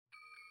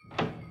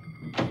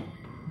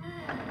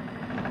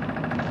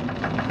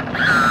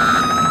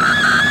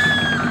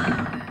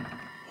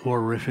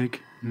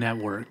Horrific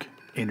Network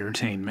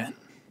Entertainment.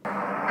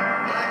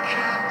 Black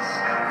cats,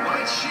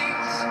 white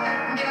sheets,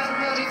 get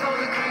ready for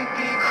the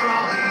creepy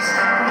crawlies.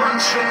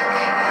 One trick,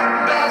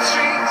 bad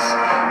streets,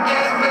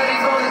 get ready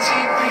for the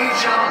teepee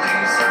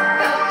jollies.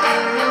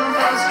 New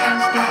house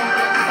cats,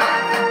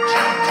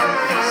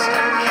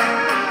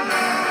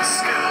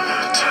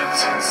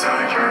 skeletons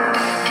inside you.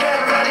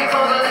 Get ready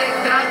for the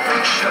late night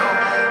freak show.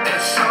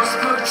 It's so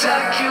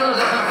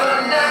spectacular,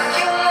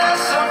 vernacular,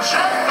 so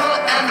dreadful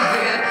and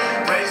weird.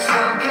 Wait, so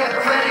get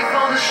ready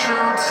for the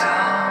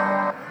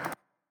showtime.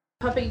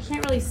 Puppet, you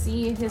can't really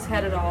see his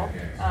head at all,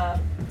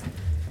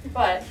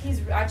 but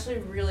he's actually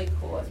really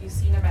cool. If you've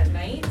seen him at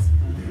night,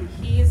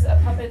 he's a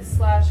puppet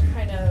slash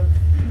kind of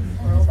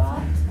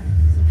robot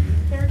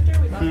character.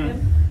 We love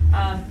him,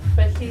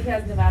 but he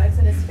has pneumatics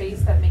in his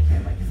face that make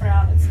him like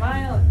frown and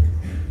smile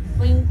and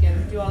blink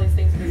and do all these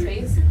things with his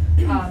face.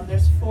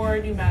 There's 4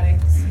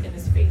 pneumatics in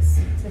his face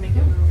to make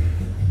it move,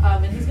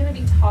 and he's going to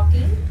be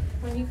talking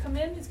when you come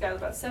in. He's got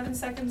about 7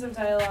 seconds of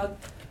dialogue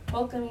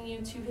welcoming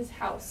you to his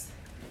house.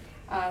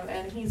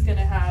 And he's going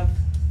to have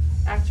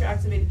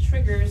actor-activated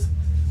triggers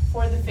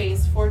for the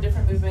face, 4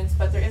 different movements,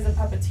 but there is a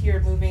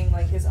puppeteer moving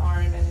like his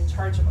arm and in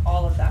charge of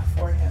all of that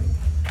for him.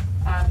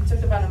 He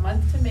took about a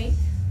month to make.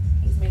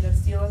 He's made of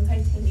steel and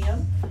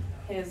titanium.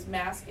 His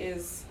mask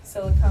is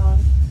silicone,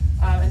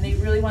 and they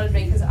really wanted to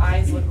make his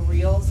eyes look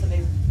real, so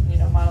they,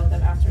 modeled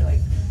them after like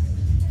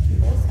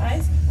people's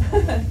eyes.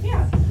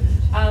 Yeah.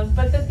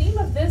 But the theme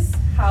of this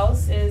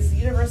house is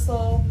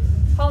Universal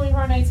Halloween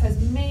Horror Nights has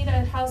made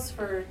a house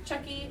for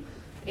Chucky,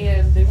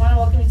 and they want to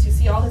welcome you to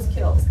see all his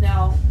kills.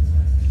 Now,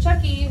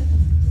 Chucky,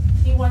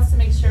 he wants to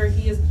make sure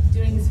he is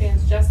doing his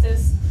fans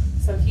justice,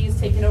 so he's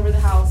taken over the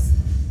house,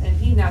 and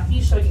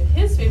he's showing you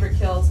his favorite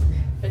kills,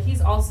 but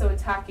he's also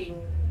attacking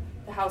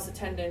the house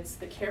attendants,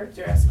 the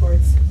character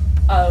escorts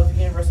of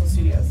Universal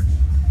Studios.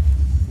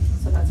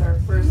 So that's our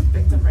first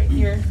victim right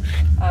here.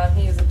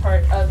 He is a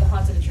part of the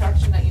haunted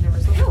attraction that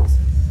Universal built.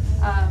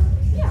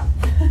 Yeah.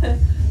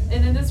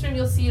 And in this room,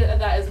 you'll see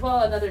that as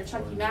well. Another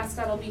Chucky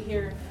mascot will be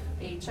here.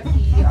 A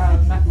Chucky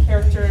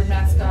character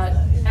mascot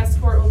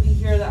escort will be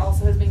here that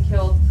also has been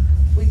killed.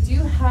 We do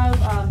have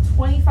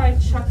 25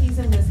 Chuckies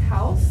in this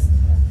house,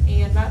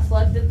 and Matt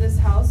Flood did this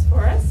house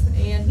for us,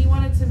 and he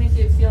wanted to make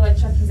it feel like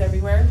Chucky's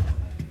everywhere,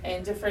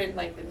 and different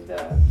like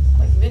the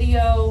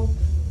video,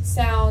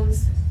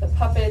 sounds, the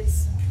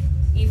puppets,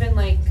 even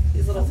like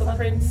these little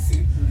footprints,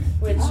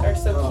 which are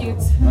so cute.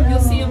 You'll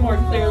see them more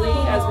clearly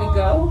as we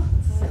go.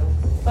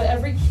 But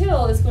every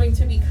kill is going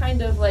to be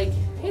kind of like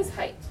his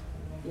height.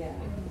 Yeah,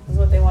 is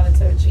what they wanted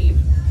to achieve.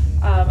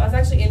 I was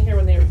actually in here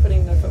when they were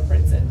putting the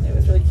footprints in. It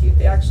was really cute.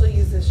 They actually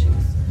used his shoes,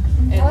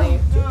 and they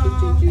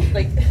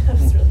like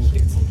it was really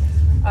cute.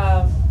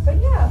 But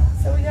yeah,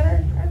 so we got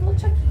our little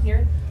Chucky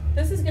here.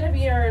 This is gonna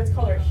be it's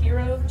called our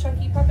hero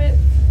Chucky puppet.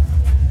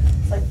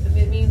 It's like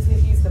it means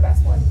he's the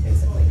best one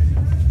basically,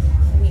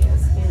 and he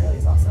is. He really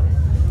is awesome.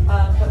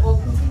 But we'll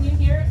continue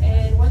here,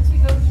 and once we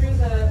go through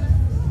the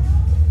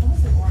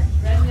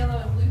red, yellow,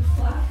 and blue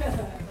flag.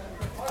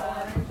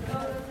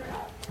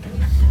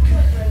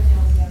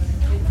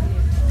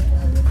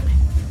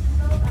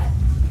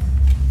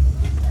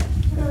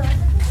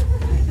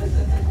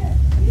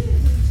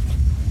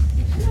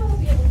 You should all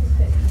be able to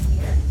fit in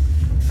here.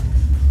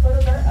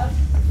 Photos are up.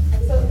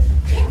 So,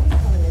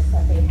 telling us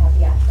that they have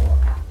the actual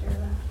actor,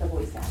 the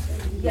voice actor.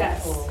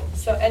 yes.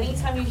 So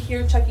anytime you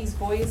hear Chucky's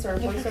voice or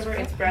voiceover,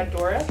 it's Brad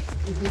Dourif.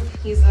 Mm-hmm.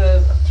 He's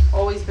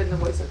always been the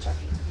voice of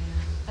Chucky.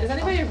 Is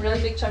anybody a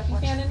really big Chucky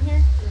fan in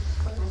here?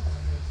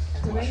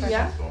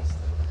 Yeah?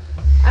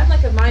 I'm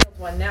like a mild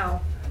one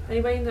now.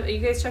 Anybody are you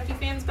guys Chucky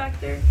fans back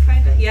there?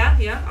 Kinda?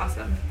 Yeah?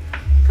 Awesome.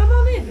 Come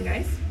on in,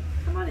 guys.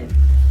 Come on in.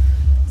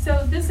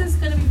 So this is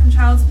going to be from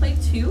Child's Play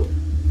 2,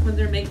 when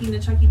they're making the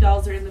Chucky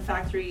dolls. They're in the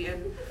factory,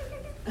 and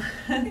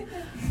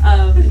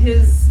are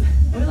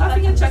we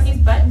laughing at Chucky's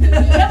butt?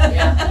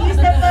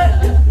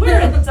 Yeah.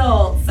 We're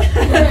adults. You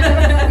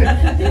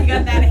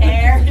got that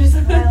hair.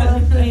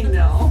 I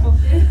know.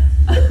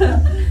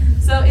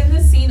 So in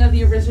this scene of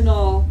the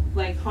original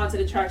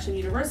haunted attraction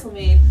Universal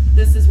made,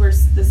 this is where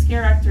the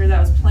scare actor that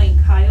was playing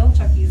Kyle,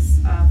 Chucky's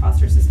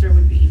foster sister,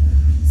 would be.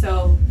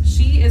 So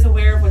she is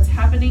aware of what's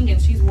happening,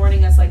 and she's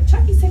warning us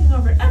Chucky's taking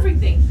over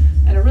everything.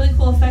 And a really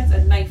cool effect,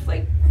 a knife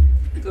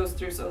goes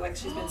through, so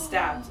she's been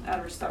stabbed out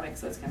of her stomach.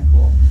 So it's kind of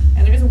cool.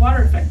 And there is a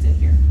water effect in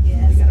here.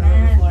 Yes, we got it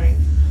on the flooring.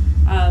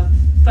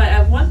 But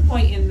at one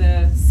point in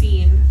the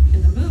scene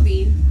in the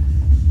movie,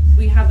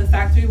 we have the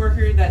factory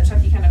worker that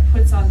Chucky kind of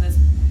puts on this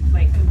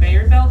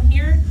conveyor belt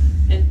here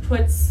and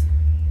puts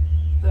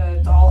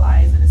the doll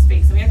eyes in his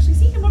face. And we actually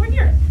see him over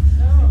here.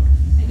 Oh.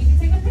 And you can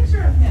take a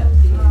picture of him.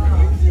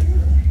 Oh. He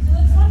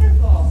looks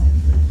wonderful. Oh,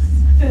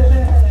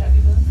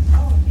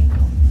 thank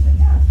you. But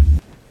yeah.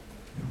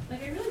 I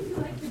really do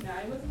like the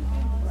guy. I wasn't a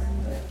fan before,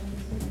 but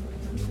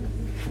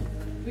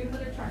we have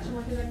another attraction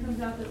worker that comes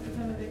out that's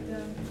become a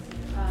victim.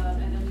 And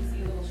then we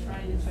see a little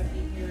shrine to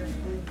Chucky here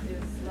with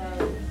his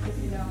love,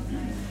 Kissy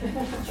Valentine,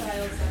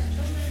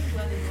 child/children, who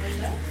have enjoyed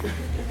that.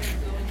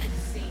 Go into the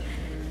scene.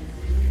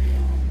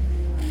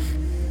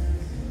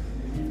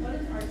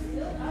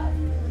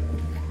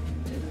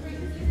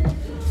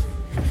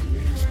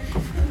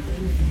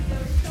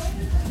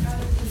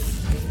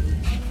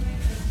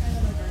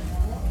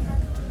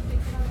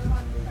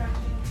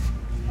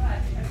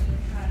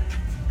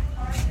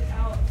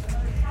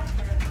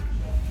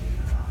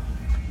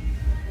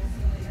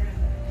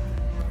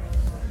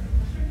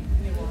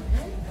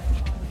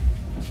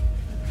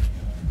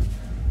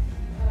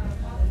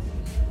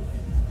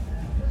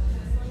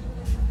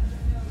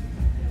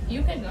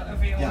 You can go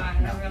if you want.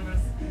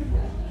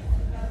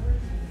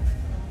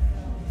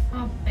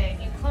 Oh,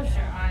 baby, close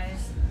your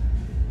eyes.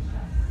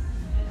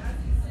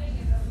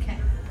 Okay.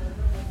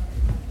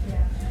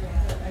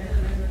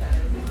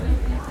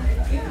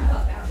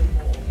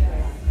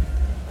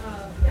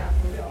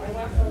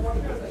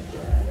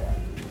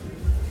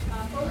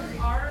 Photos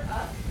are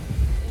up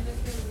in this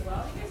room as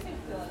well. You guys can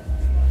feel it.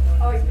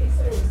 Oh, it's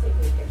taking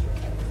a picture.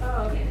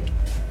 Oh, okay.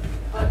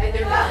 Oh, and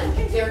they're done.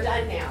 They're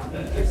done now.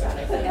 They're done.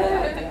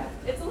 Yeah.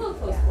 It's a little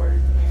close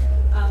quarters in here.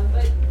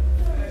 But yeah.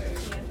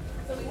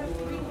 So we have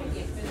 3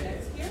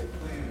 exhibits here.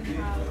 We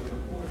have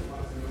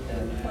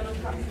the photo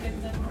copy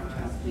exhibit from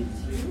Chapter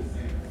 2,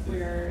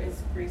 where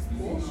it's Grace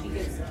Poole. She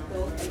gets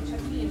killed by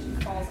Chucky and she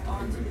falls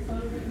onto the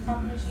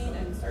photocopy machine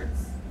and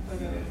starts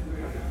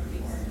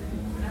photocopying.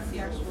 And that's the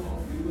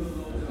actual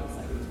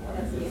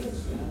that's the image.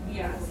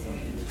 Yeah. So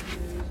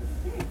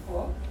very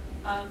cool.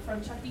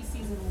 From Chucky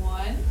season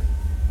 1,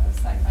 of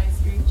sci-fi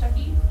series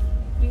Chucky,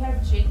 we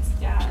have Jake's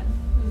dad,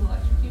 who's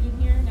electrocuted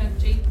here. Now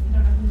Jake, you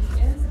don't know who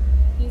he is.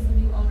 He's the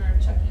new owner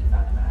of Chucky.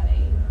 Found him at a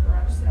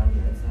garage sale.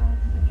 He lives now,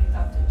 and he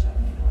adopted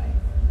Chucky in a way.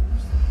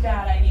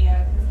 Bad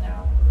idea, because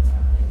now it's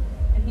happening.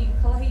 And he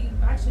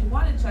actually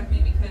wanted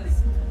Chucky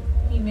because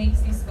he makes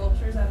these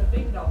sculptures out of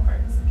baby doll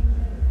parts.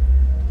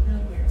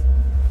 Really weird.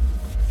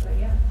 So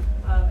yeah.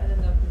 And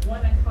then the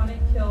one iconic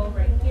kill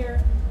right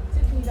here,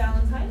 Tiffany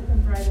Valentine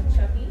from Bride of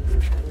Chucky.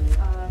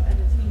 And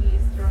the TV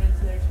is thrown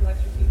into there to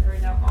electrocute her.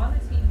 Now on the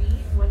TV,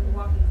 when you're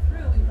walking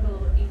through, we put a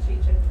little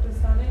HHN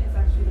twist on it. It's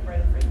actually the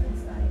Bride of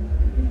Frankenstein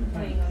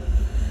playing on the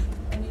TV.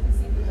 And you can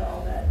see the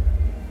doll that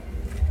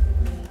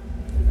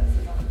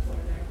possesses on the floor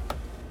there.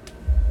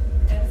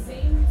 And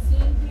same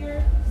scene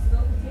here,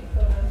 still can take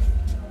photos.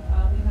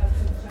 We have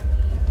some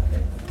Chucky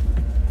puppets.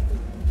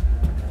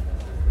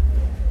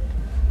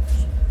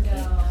 No,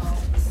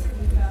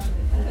 we found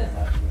it.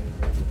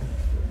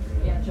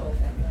 Yeah, Joel.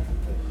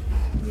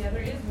 Yeah,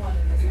 there is one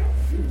in this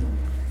house.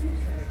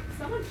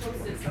 Someone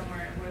posted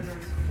somewhere where there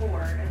was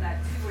 4 and that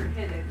 2 were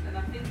hidden, and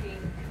I'm thinking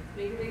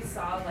maybe they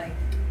saw like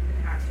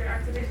an actor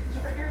activated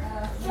trigger.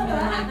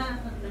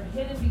 They're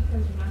hidden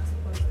because you're not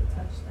supposed to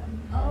touch them.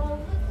 Oh,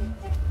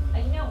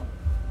 I know.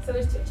 So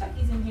there's 2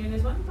 Chuckies in here.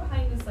 There's one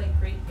behind this like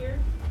grate here.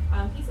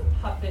 He's a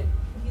puppet.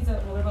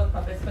 Well, they're both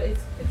puppets, but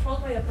it's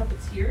controlled by a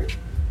puppeteer,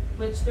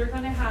 which they're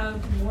going to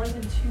have more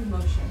than 2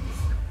 motions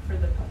for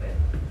the puppet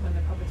when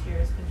the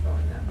puppeteer is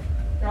controlling them.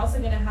 They're also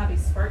going to have a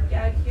spark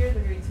gag here.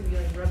 They're going to be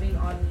like rubbing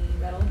on the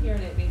metal here,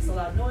 and it makes a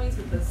loud noise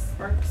with the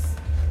sparks.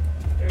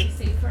 Very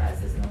safe for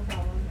us, is no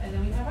problem. And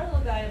then we have our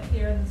little guy up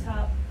here on the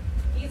top.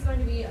 He's going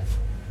to be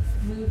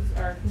moved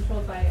or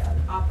controlled by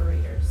an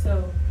operator.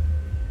 So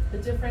the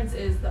difference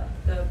is the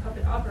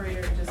puppet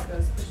operator just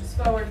pushes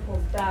forward,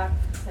 pulls back,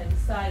 side to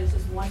side. It's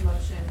just one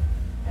motion,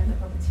 and the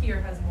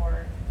puppeteer has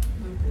more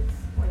movements,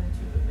 more than 2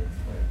 movements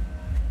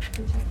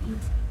for Chucky.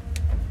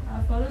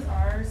 Photos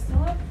are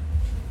still up.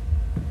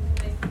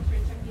 Nice picture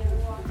of Chucky on the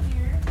wall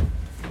here.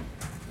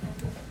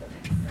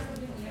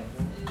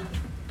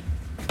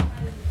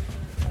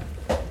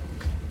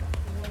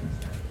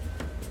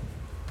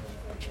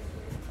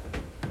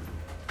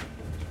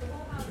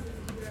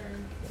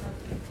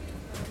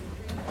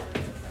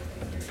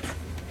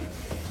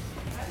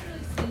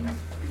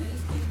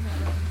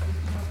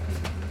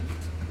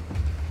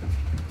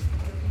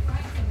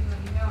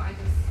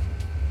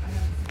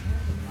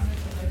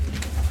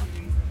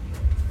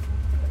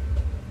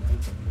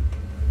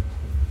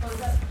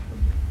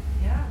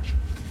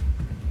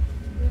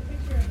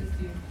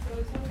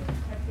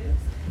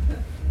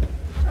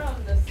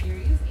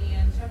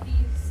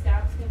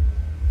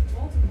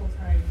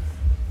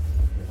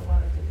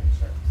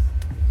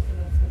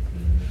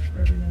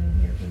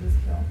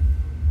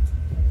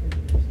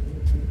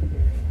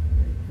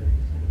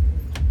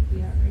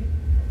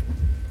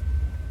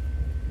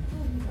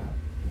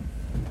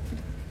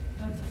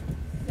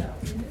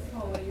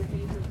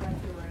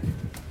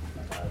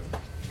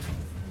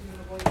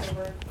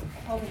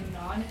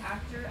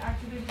 Non-actor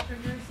activated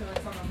trigger, so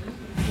it's on a loop.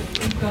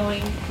 It's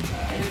going,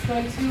 and it's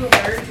going to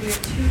alert. We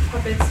have 2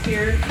 puppets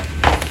here.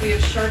 We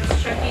have Shark's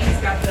Chucky.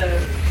 He's got the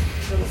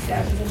little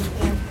stabs in his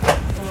hand,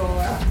 the little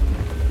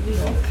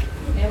needle.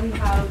 And we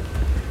have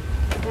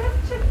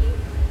Chucky.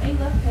 They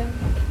left him.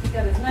 He's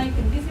got his knife,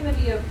 and he's going to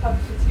be a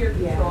puppeteer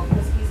control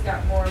because he's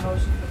got more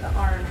motion with the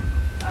arm.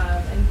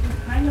 And you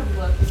can kind of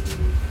look, if you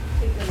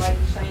take the light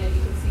and shine it,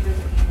 you can see there's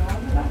a handle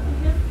on the back of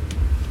him.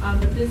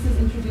 But this is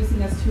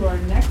introducing us to our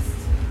next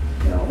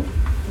kill,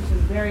 which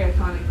is very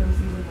iconic from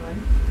season 1.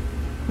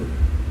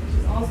 Which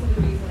is also the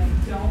reason I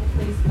don't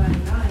place my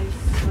knives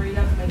straight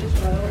up my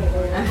dishwasher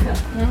or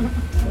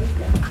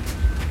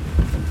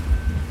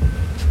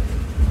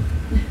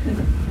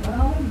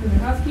well, the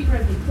housekeeper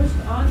has been pushed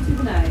onto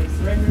the knives,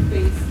 right in her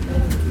face,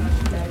 and now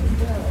she dies.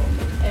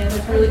 And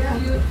what's really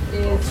cute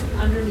is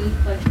underneath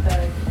like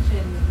the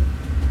kitchen,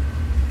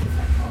 what's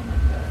that called,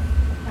 like the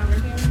counter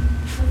here,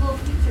 there's a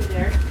little feature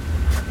there.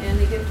 And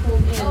they get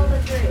pulled in. Oh,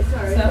 that's right.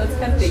 Sorry. So it's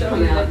kind of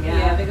showing that,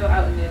 yeah, they go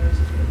out and in, which is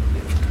really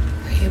cute.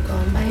 Are you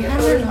going by Your hand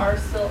or photos no? are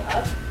still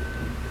up.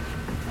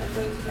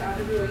 going to the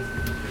outer view,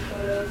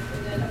 photos,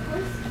 and then of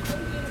course,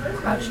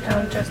 Crouch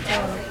down just a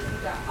little.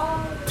 We've got all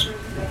of the stuff.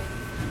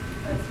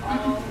 That's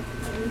all.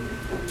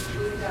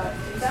 We've got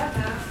that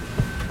map.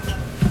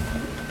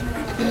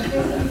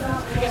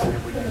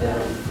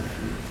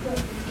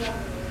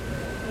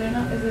 They're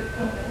not, is it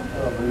coming?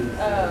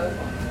 Oh.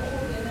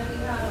 And then we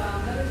have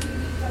another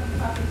TV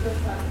copies of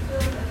stuff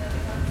filled, and then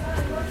it comes out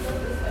and works over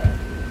this way.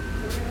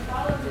 So we're going to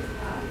follow this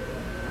path.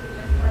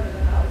 Next part of the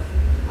house.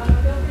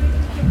 Feel free to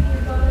take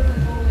your photos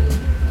and we'll wait.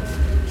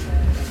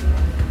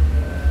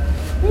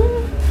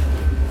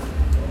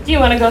 Do you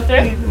want to go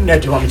through? No,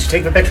 do you want me to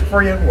take the picture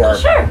for you? Or?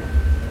 Sure.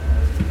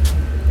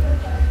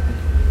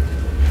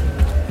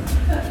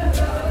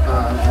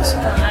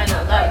 I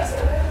know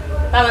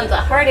that one's a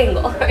hard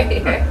angle right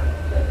here.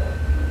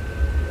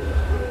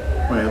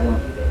 Wait, hold on.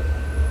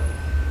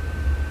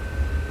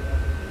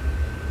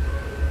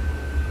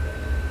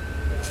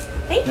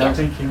 Thank Yeah, you.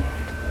 thank you.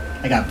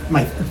 I got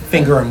my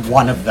finger in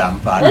one of them,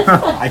 but That's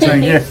fine. I took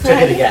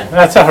it again.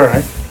 That's all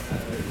right.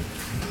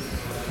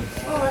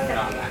 We'll work it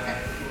on that.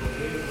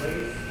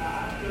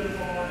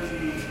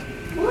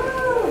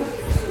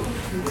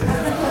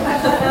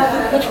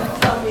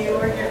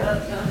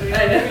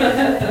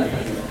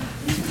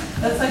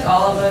 That's like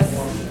all of us,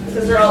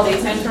 because we're all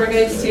daytime tour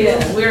guides too.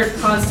 We're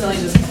constantly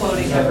just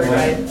quoting every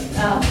ride.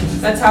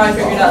 That's how I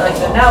figured out like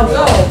the now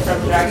go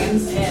from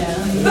Dragons. Yeah.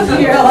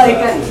 You're like,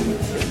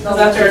 because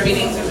after our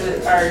meetings,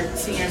 our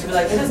seniors would be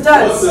like, it just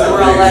does. So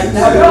we're all like,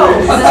 now go.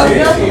 All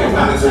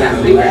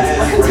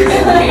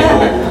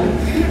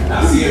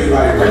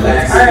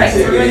right, so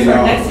we're going to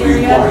our next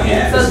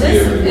area. So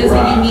this is a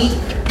unique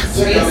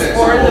space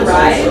for the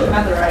ride,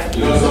 not the ride, for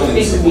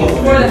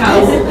the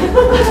house.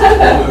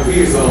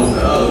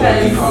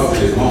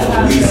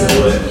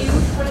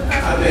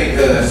 I think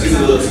she's a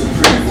little too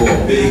pretty for a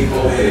big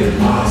foreheaded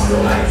monster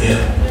like him.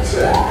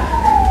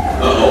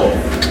 Uh-oh.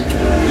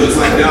 Looks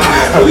like Don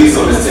has police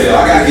on his tail. I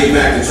gotta get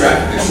back to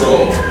traffic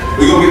control.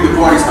 We're gonna get the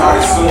party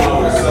started soon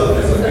over the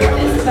Sullivan. So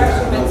this is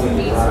actually meant to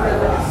be sort of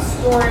like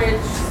storage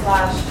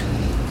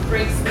 /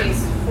 break space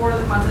for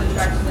the content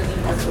attraction that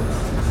need more tools.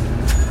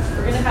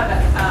 We're gonna have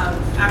an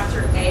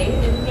actor A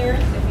in here.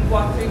 If you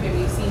walk through, maybe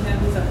you've seen him.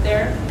 He's up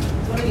there.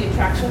 He's one of the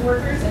attraction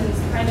workers, and he's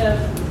kind of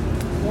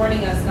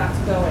warning us not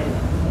to go in.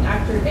 And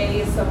actor A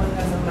is someone who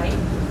has a mic,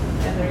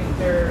 and they're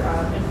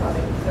improvising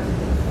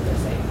everything that they're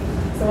saying.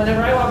 So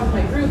whenever I walk with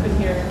my group in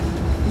here,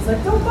 he's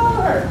like, "Don't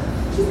follow her.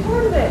 She's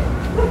part of it.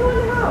 Don't go in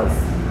the house."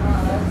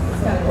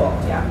 It's kind of cool,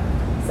 yeah.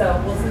 So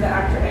we'll see the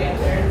actor A up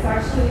there. It's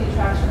actually the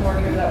attraction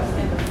worker that was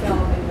in the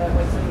film in the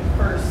when you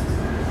first,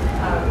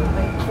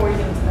 like before you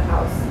get into the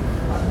house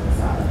on the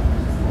side.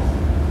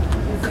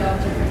 You can see all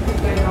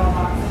different getting all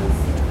boxes.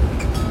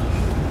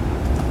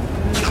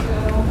 And then we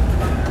go.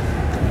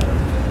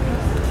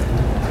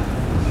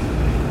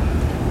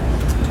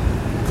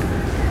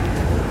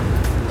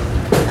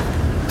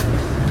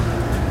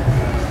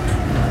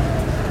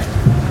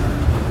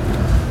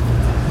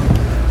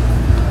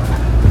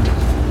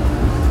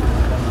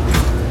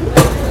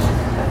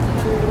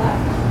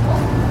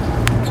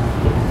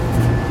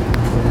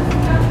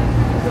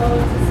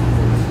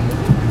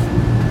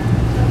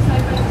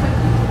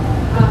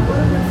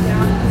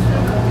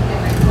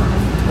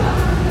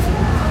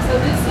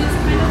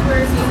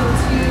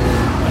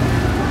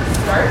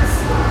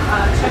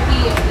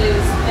 Chucky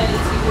is planning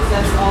to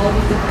possess all of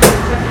these different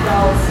Chucky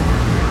dolls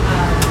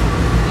and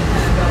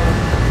kind of go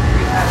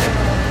wreak havoc.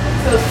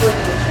 So for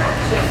the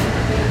attraction,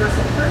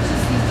 Universal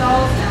purchased these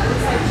dolls, and it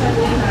looks like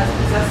Chucky has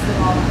possessed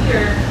them all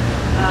here,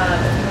 and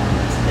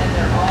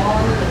they're all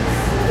on the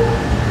loose.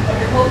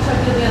 Your whole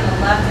Chucky will be on the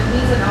left, and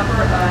he's the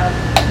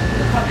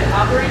puppet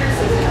operator,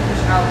 so he's going to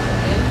push out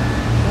and in.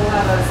 We'll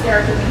have a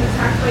character being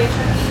attacked by a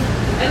Chucky,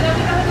 and then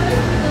we have another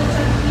little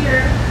Chucky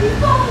here. He's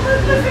falling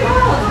with the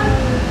ball.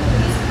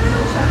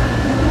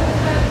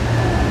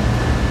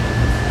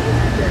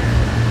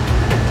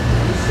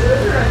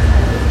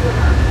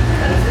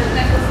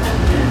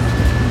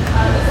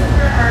 This is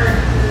for our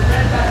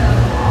red button on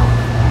the wall.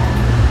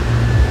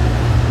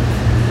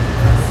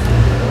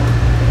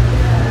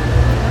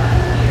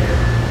 Here.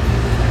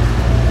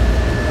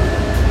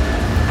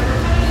 We're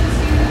coming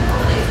into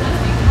holidays. Once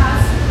we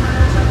pass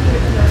Colonel Chucky,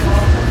 which is our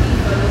wall Chucky,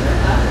 photos are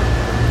up.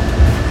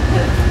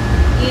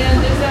 And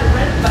there's that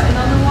red button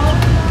on the wall.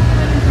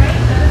 Right?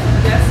 That is a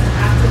guest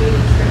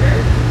activated trigger.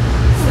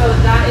 So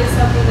that is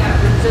something that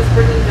we're just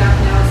bringing back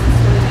now since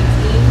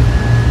 2019.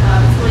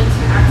 It's going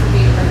to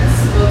activate like a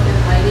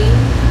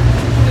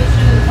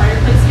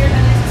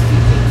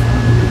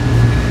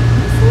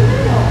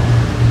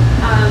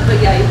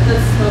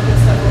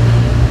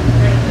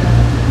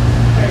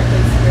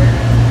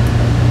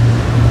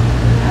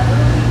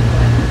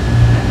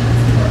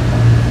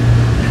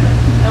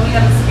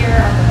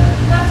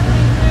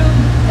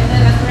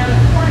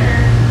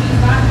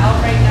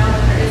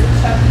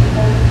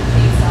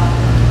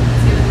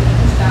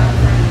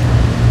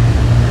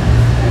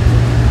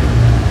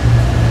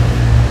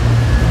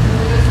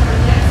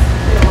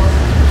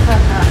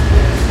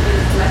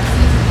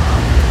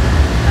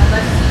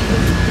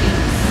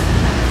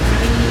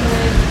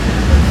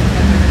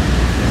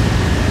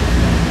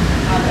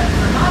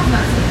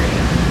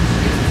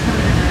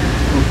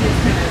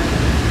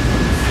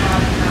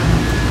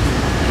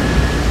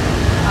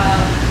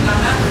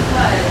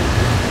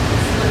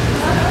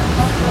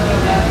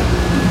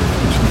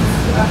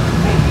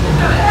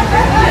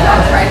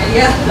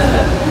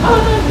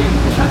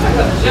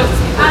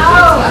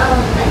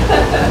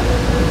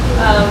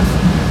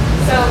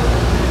So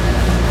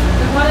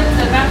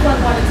the Math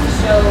Club wanted to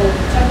show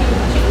Chucky with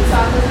the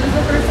chainsaw because it was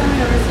the first time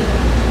I'd ever seen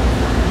him.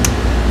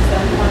 So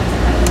we wanted to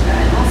kind of do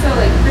that. And also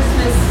like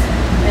Christmas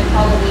and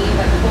Halloween,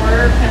 like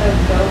horror kind of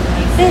go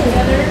nicely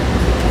together.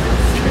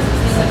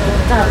 Christmas is like a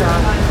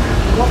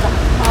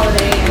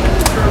holiday and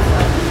sort of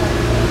like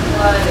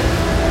blood and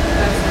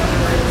that's kind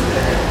of where it's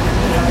good.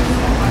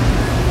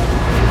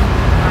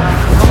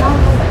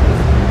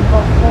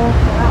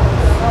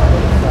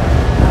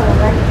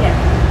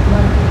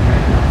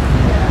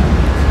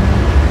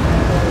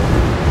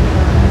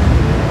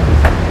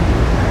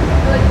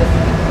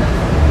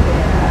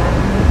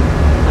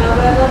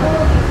 But I love all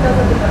the details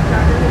of the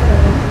nutcracker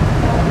because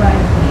right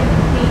and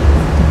paint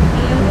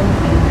and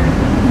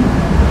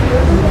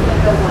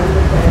like the one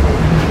with the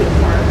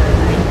more of it.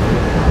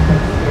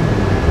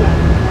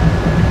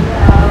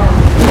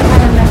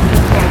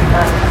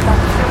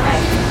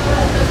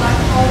 The black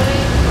hallway.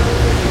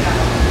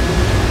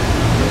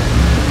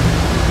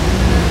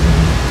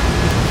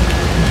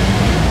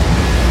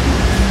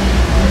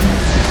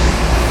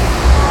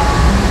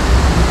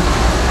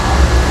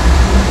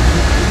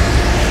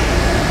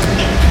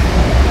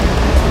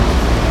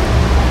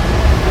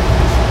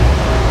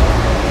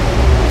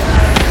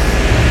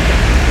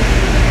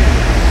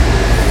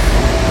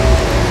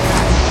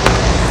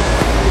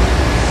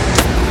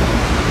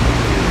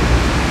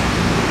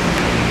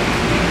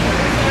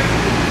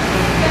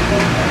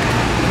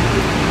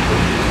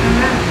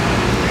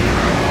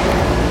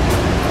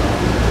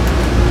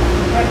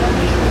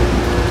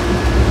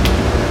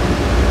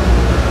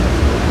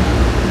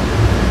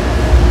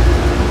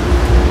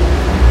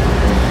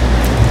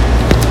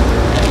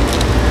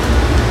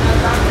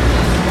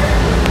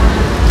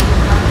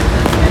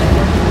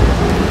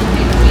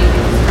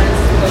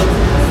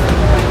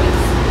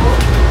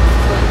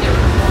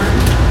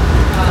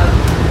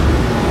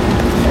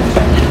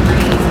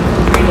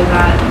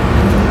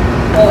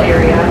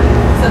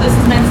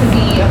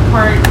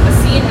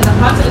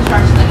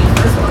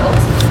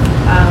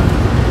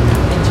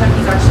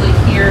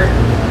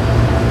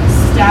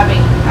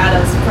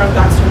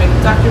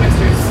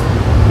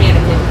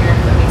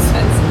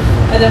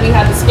 And then we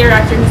had the scare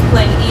actor who's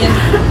playing Ian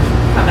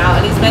come out,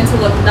 and he's meant to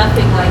look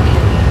nothing like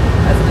Andy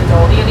as an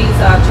adult. Andy's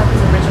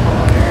Chucky's original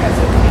owner as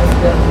a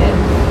little kid,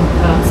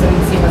 so you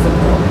can see him as an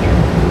adult here.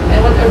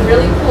 And what a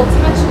really cool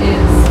touch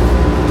is,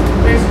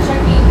 there's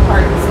Chucky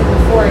parts in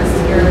the forest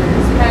here.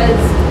 There's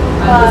heads.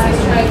 He's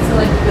trying to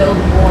like build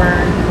more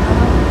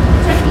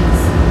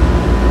Chuckies.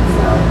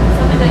 So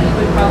something that you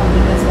would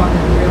probably miss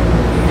walking through.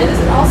 And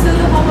this is also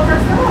the home of our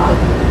frog.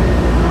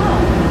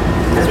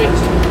 That's right.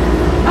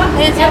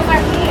 It's over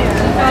here.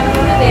 We found him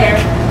over there.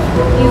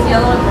 He's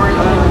yellow and orange.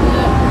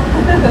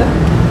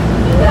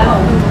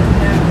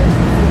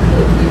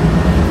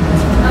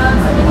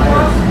 So when you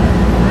walk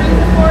through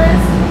the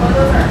forest,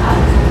 those are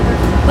us.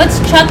 What's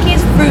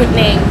Chucky's fruit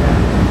name?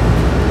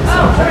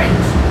 Oh,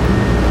 orange.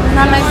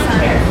 Not my Orange son.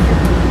 hair.